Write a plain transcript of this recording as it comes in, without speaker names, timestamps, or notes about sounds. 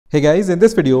Hey guys, in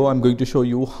this video I'm going to show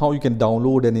you how you can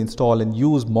download and install and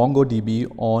use MongoDB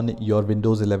on your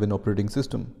Windows 11 operating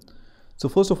system. So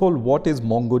first of all, what is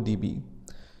MongoDB?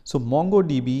 So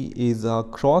MongoDB is a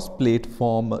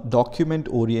cross-platform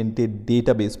document-oriented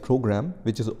database program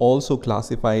which is also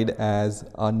classified as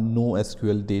a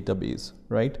NoSQL database,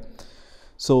 right?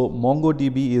 So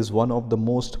MongoDB is one of the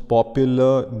most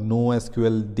popular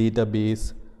NoSQL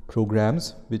database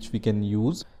programs which we can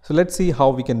use. So let's see how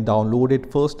we can download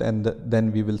it first, and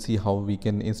then we will see how we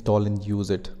can install and use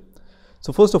it.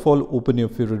 So first of all, open your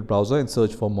favorite browser and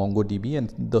search for MongoDB,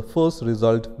 and the first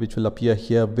result which will appear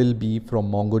here will be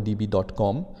from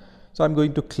mongodb.com. So I'm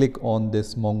going to click on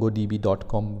this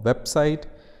mongodb.com website,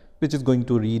 which is going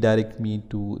to redirect me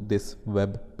to this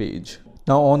web page.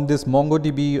 Now on this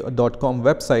mongodb.com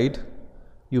website,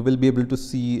 you will be able to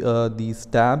see these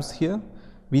tabs here.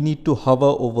 We need to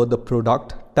hover over the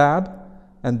product tab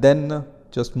and then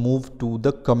just move to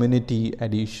the community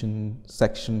edition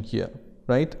section here,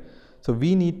 right? So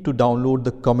we need to download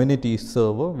the community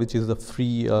server, which is the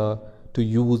free to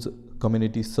use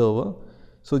community server.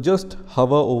 So just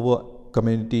hover over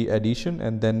community edition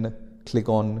and then click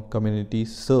on community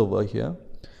server here,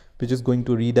 which is going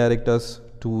to redirect us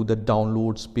to the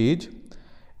downloads page.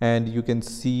 And you can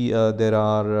see there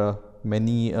are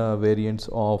many variants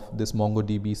of this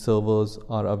MongoDB servers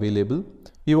are available.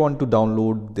 You want to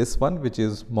download this one, which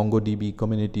is MongoDB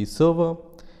Community Server,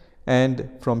 and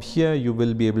from here you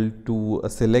will be able to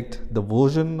select the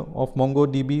version of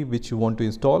MongoDB which you want to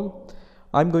install.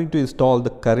 I'm going to install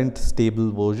the current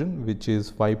stable version, which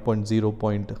is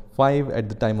 5.0.5 at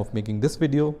the time of making this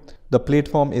video. The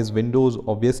platform is Windows,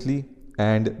 obviously,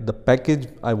 and the package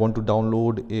I want to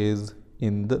download is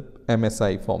in the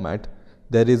MSI format.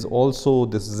 There is also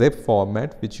this zip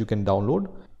format which you can download,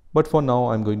 but for now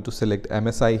I'm going to select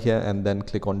MSI here and then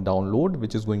click on download,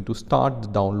 which is going to start the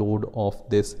download of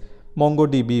this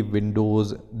MongoDB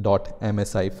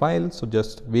windows.msi file. So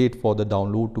just wait for the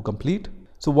download to complete.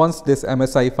 So once this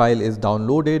MSI file is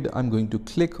downloaded, I'm going to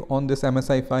click on this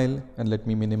MSI file, and let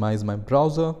me minimize my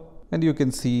browser, and you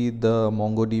can see the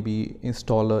MongoDB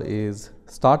installer is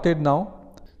started now.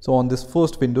 So on this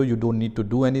first window, you don't need to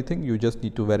do anything. You just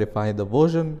need to verify the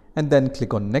version and then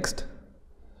click on next.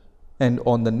 And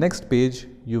on the next page,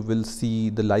 you will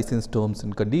see the license terms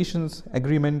and conditions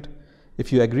agreement.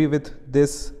 If you agree with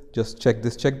this, just check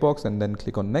this checkbox and then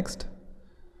click on next.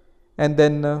 And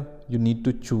then you need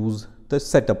to choose the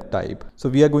setup type. So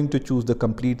we are going to choose the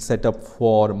complete setup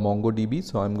for MongoDB.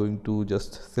 So I'm going to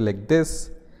just select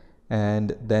this,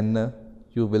 and then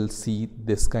you will see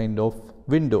this kind of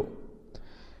window.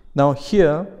 Now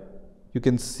here you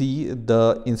can see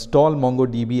the install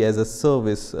MongoDB as a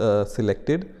service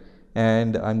selected,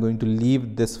 and I'm going to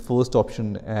leave this first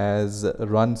option as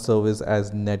run service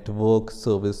as network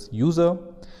service user.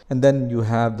 And then you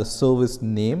have the service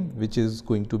name, which is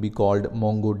going to be called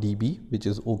MongoDB, which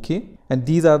is okay. And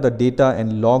these are the data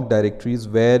and log directories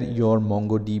where your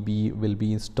MongoDB will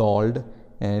be installed,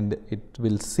 and it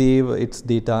will save its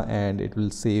data and it will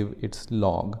save its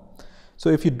log. So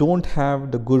if you don't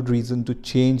have the good reason to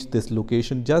change this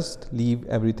location, just leave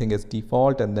everything as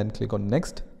default and then click on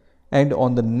next. And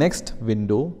on the next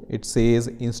window, it says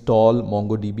install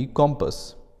MongoDB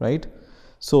Compass, right?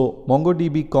 So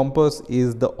MongoDB Compass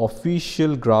is the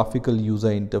official graphical user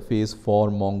interface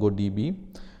for MongoDB,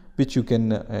 which you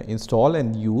can install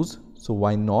and use. So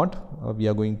why not? We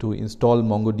are going to install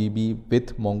MongoDB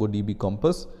with MongoDB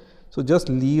Compass. So just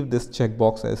leave this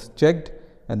checkbox as checked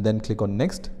and then click on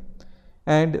next,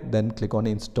 and then click on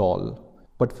install.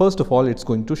 But first of all, it's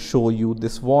going to show you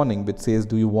this warning which says,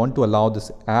 do you want to allow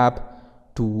this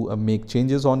app to make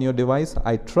changes on your device?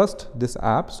 I trust this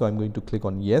app, so I'm going to click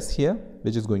on yes here,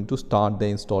 which is going to start the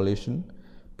installation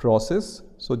process.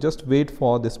 So just wait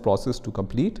for this process to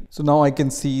complete. So now I can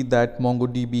see that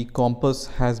MongoDB Compass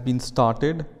has been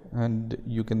started, and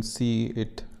you can see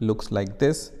it looks like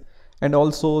this. And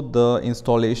also the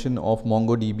installation of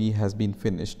MongoDB has been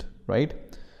finished, right?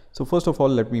 So first of all,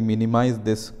 let me minimize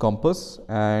this Compass,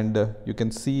 and you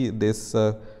can see this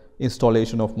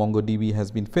installation of MongoDB has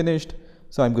been finished.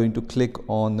 So I'm going to click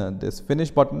on this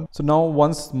finish button. So now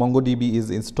once MongoDB is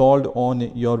installed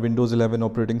on your Windows 11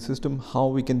 operating system, how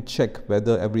we can check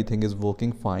whether everything is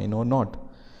working fine or not?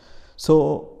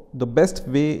 So the best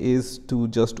way is to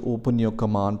just open your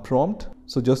command prompt.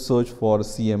 So just search for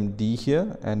cmd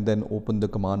here and then open the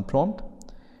command prompt.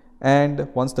 And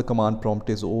once the command prompt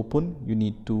is open, you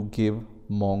need to give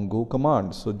Mongo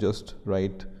command. So just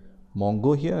write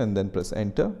Mongo here and then press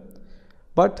enter.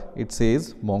 But it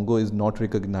says Mongo is not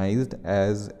recognized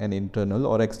as an internal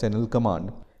or external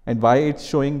command. And why it's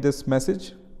showing this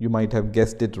message? you might have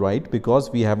guessed it right, because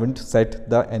we haven't set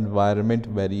the environment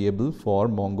variable for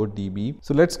MongoDB.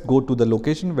 So let's go to the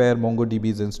location where MongoDB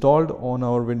is installed on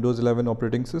our Windows 11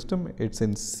 operating system. It's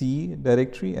in C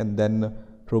directory, and then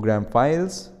program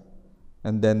files,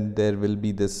 and then there will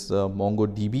be this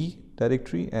MongoDB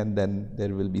directory, and then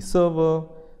there will be server,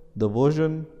 the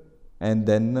version, and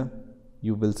then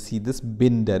you will see this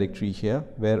bin directory here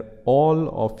where all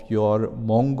of your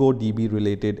MongoDB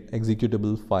related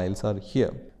executable files are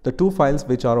here. The two files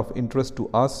which are of interest to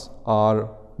us are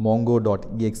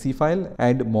mongo.exe file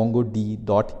and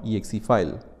mongod.exe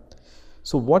file.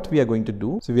 So what we are going to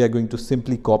do, so we are going to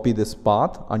simply copy this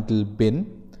path until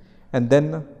bin, and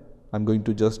then I'm going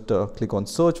to just click on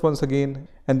search once again,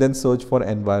 and then search for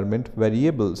environment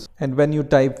variables. And when you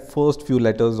type first few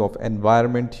letters of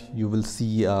environment, you will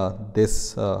see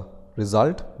this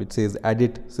result which says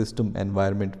edit system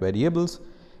environment variables.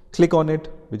 Click on it,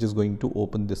 which is going to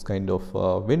open this kind of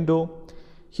window.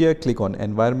 Here click on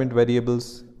environment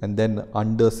variables, and then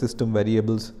under system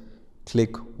variables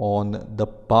click on the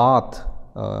path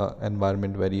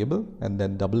environment variable, and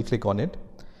then double click on it.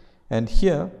 And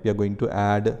here we are going to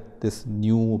add this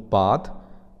new path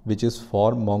which is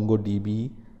for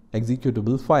MongoDB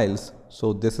executable files.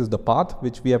 So this is the path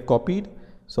which we have copied.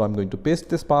 So I'm going to paste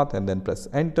this path and then press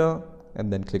enter,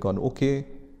 and then click on OK,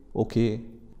 OK,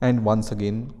 and once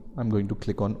again I'm going to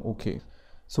click on OK.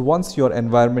 So once your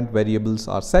environment variables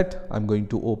are set, I'm going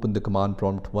to open the command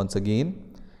prompt once again,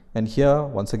 and here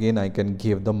once again I can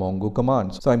give the Mongo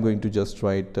commands. So I'm going to just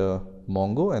write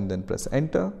Mongo and then press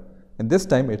enter, and this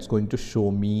time it's going to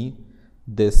show me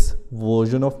this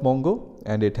version of Mongo,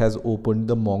 and it has opened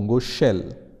the Mongo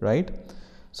Shell, right?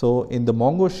 So in the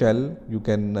Mongo Shell you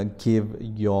can give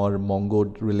your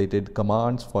Mongo related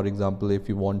commands. For example, if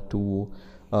you want to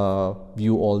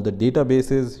view all the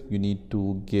databases, you need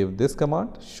to give this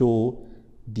command, show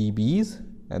dbs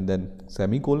and then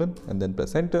semicolon, and then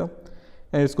press enter,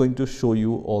 and it's going to show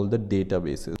you all the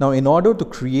databases. Now in order to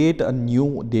create a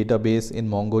new database in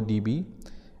MongoDB,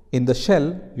 in the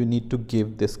shell you need to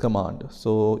give this command.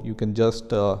 So you can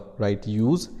just write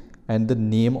use and the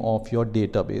name of your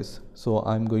database. So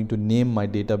I'm going to name my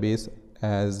database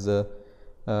as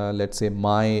let's say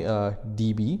my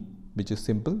DB, which is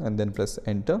simple, and then press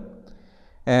enter,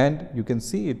 and you can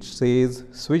see it says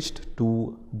switched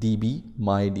to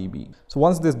db.MyDB. So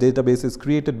once this database is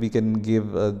created, we can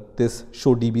give this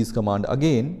show dbs command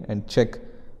again and check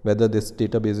whether this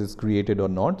database is created or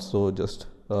not. So just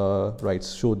write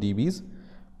show dbs,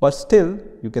 but still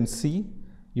you can see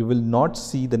you will not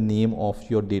see the name of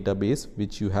your database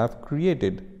which you have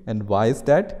created. And why is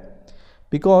that?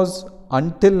 Because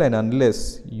until and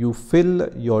unless you fill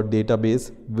your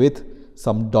database with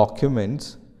some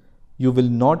documents, you will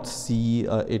not see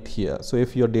it here. So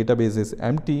if your database is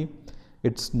empty,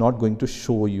 it's not going to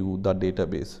show you the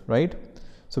database, right?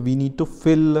 So we need to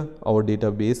fill our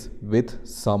database with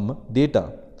some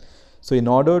data. So in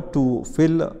order to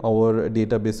fill our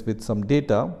database with some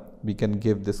data, we can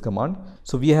give this command.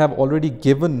 So we have already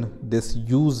given this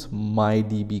use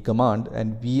MyDB command,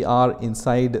 and we are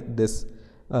inside this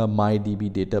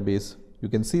MyDB database. You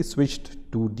can see switched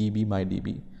to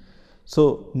db.MyDB.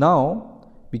 So now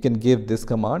we can give this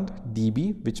command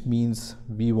db, which means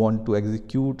we want to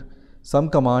execute some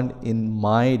command in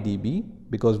MyDB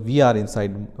because we are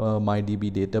inside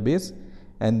MyDB database,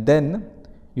 and then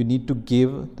you need to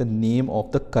give the name of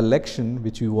the collection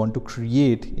which you want to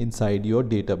create inside your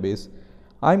database.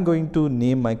 I'm going to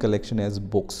name my collection as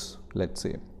books, let's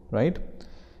say, right?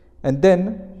 And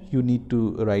then you need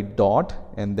to write dot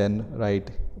and then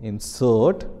write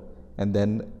insert, and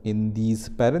then in these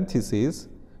parentheses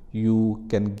you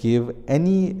can give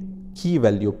any key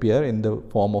value pair in the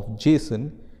form of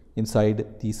JSON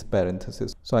inside these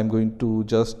parentheses. So I'm going to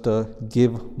just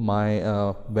give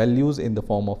my values in the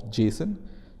form of JSON.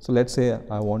 So let's say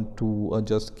I want to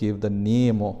just give the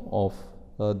name of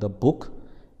the book,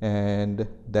 and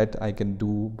that I can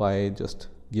do by just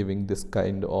giving this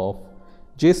kind of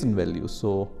JSON value.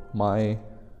 So my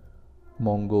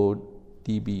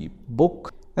MongoDB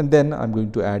book, and then I'm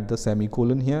going to add the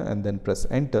semicolon here and then press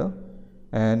enter,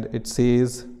 and it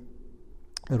says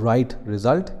write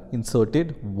result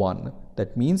inserted 1.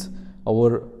 That means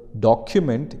our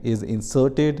document is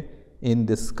inserted in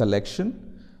this collection.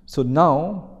 So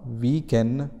now we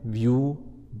can view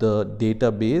the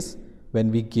database when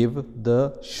we give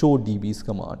the show dbs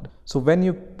command. So when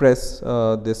you press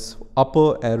this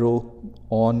upper arrow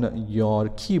on your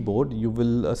keyboard, you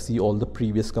will see all the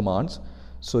previous commands.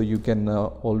 So you can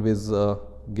always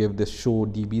give this show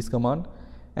dbs command,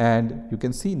 and you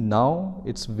can see now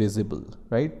it's visible,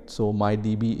 right? So my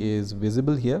DB is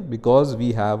visible here because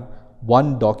we have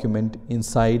one document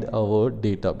inside our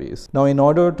database. Now in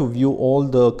order to view all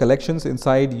the collections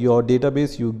inside your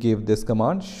database, you give this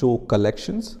command show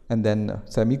collections and then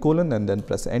semicolon and then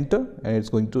press enter, and it's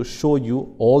going to show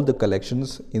you all the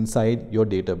collections inside your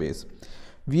database.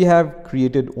 We have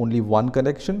created only one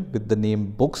collection with the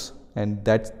name books, and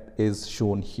that is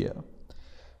shown here.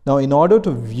 Now in order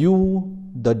to view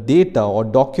the data or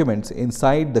documents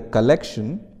inside the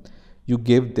collection, you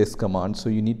give this command. So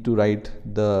you need to write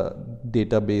the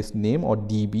database name or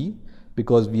DB,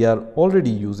 because we are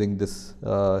already using this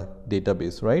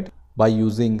database, right, by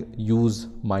using use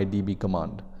MyDB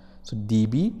command. So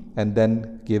DB, and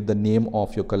then give the name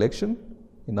of your collection.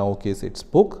 In our case it's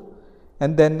book,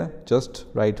 and then just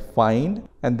write find,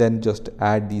 and then just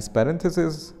add these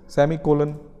parentheses,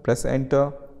 semicolon, press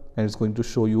enter, and it's going to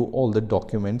show you all the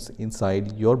documents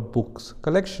inside your books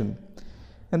collection.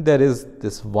 And there is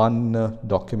this one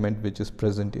document which is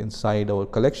present inside our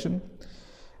collection.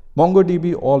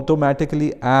 MongoDB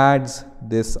automatically adds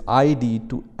this ID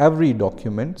to every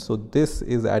document. So this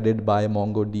is added by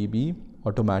MongoDB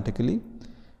automatically,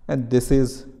 and this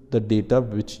is the data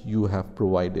which you have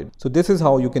provided. So this is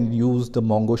how you can use the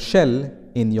Mongo Shell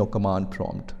in your command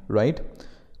prompt, right?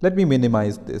 Let me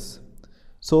minimize this.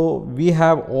 So we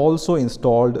have also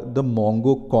installed the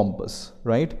Mongo Compass,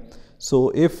 right?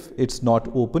 So if it's not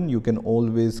open, you can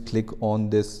always click on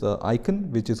this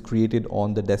icon which is created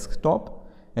on the desktop,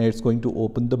 and it's going to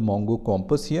open the Mongo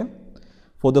Compass here.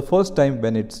 For the first time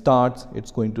when it starts,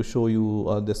 it's going to show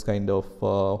you this kind of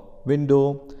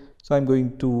window. So I'm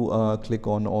going to click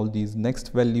on all these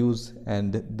next values,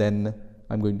 and then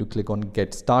I'm going to click on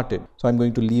get started. So I'm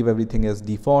going to leave everything as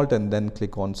default and then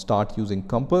click on start using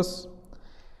Compass.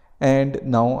 And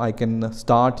now I can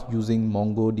start using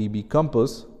MongoDB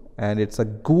Compass, and it's a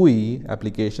GUI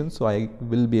application, so I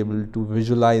will be able to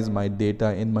visualize my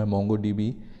data in my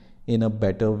MongoDB in a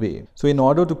better way. So in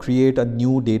order to create a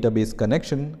new database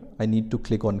connection, I need to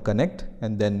click on connect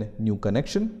and then new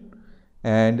connection,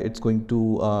 and it's going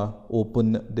to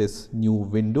open this new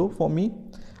window for me.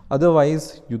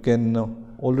 Otherwise, you can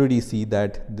already see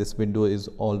that this window is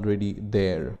already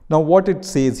there. Now what it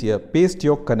says here, paste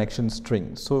your connection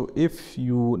string. So if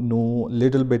you know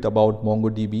little bit about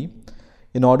MongoDB,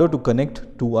 in order to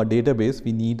connect to a database,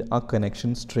 we need a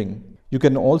connection string. You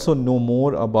can also know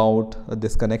more about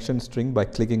this connection string by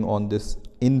clicking on this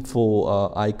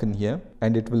info icon here,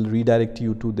 and it will redirect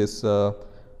you to this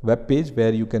web page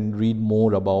where you can read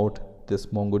more about this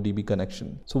MongoDB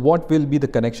connection. So what will be the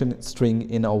connection string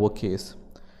in our case?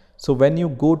 So when you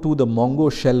go to the Mongo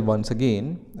Shell once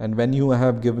again, and when you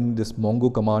have given this Mongo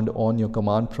command on your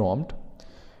command prompt,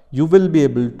 you will be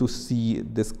able to see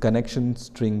this connection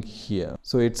string here.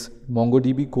 So it's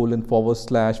MongoDB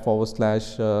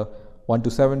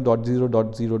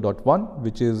 //127.0.0.1,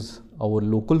 which is our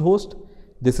local host.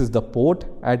 This is the port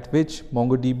at which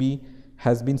MongoDB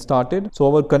has been started.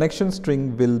 So our connection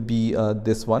string will be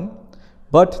this one.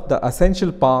 But the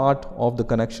essential part of the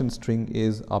connection string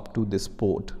is up to this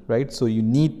port, right? So you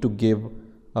need to give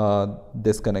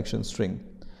this connection string.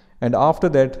 And after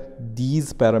that,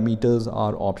 these parameters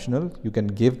are optional. You can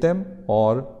give them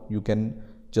or you can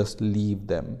just leave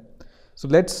them. So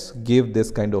let's give this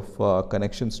kind of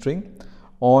connection string.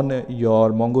 On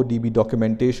your MongoDB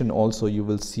documentation also, you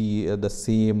will see the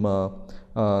same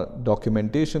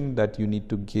documentation that you need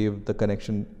to give the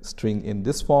connection string in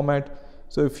this format.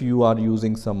 So if you are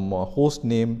using some host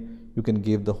name, you can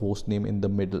give the host name in the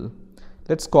middle.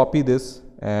 Let's copy this,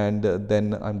 and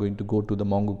then I'm going to go to the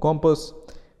Mongo Compass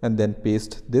and then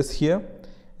paste this here.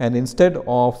 And instead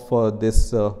of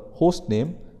this host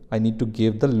name, I need to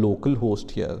give the local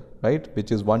host here, right,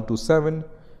 which is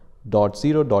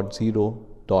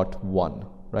 127.0.0.1,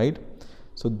 right?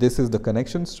 So this is the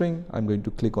connection string. I'm going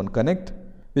to click on connect,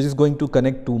 which is going to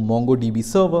connect to MongoDB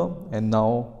server, and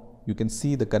now you can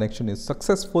see the connection is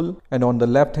successful. And on the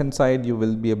left hand side, you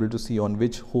will be able to see on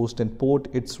which host and port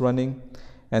it's running,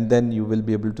 and then you will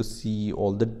be able to see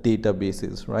all the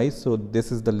databases, right? So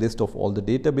this is the list of all the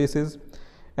databases,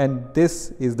 and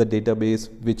this is the database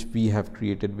which we have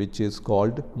created, which is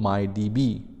called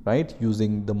MyDB, right,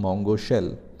 using the Mongo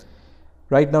Shell.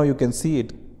 Right now you can see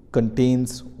it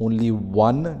contains only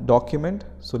one document.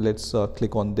 So let's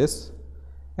click on this,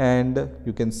 and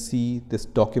you can see this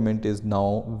document is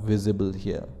now visible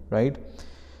here, right?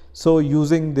 So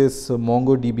using this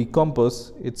MongoDB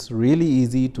Compass, it's really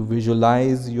easy to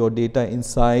visualize your data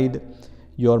inside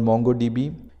your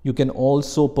MongoDB. You can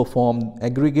also perform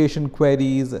aggregation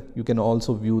queries. You can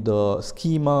also view the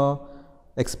schema,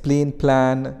 explain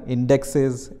plan,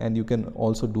 indexes, and you can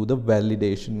also do the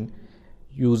validation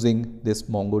using this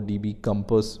MongoDB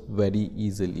Compass very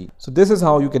easily. So this is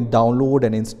how you can download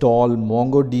and install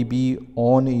MongoDB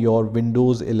on your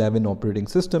Windows 11 operating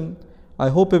system. I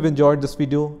hope you've enjoyed this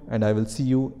video, and I will see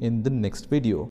you in the next video.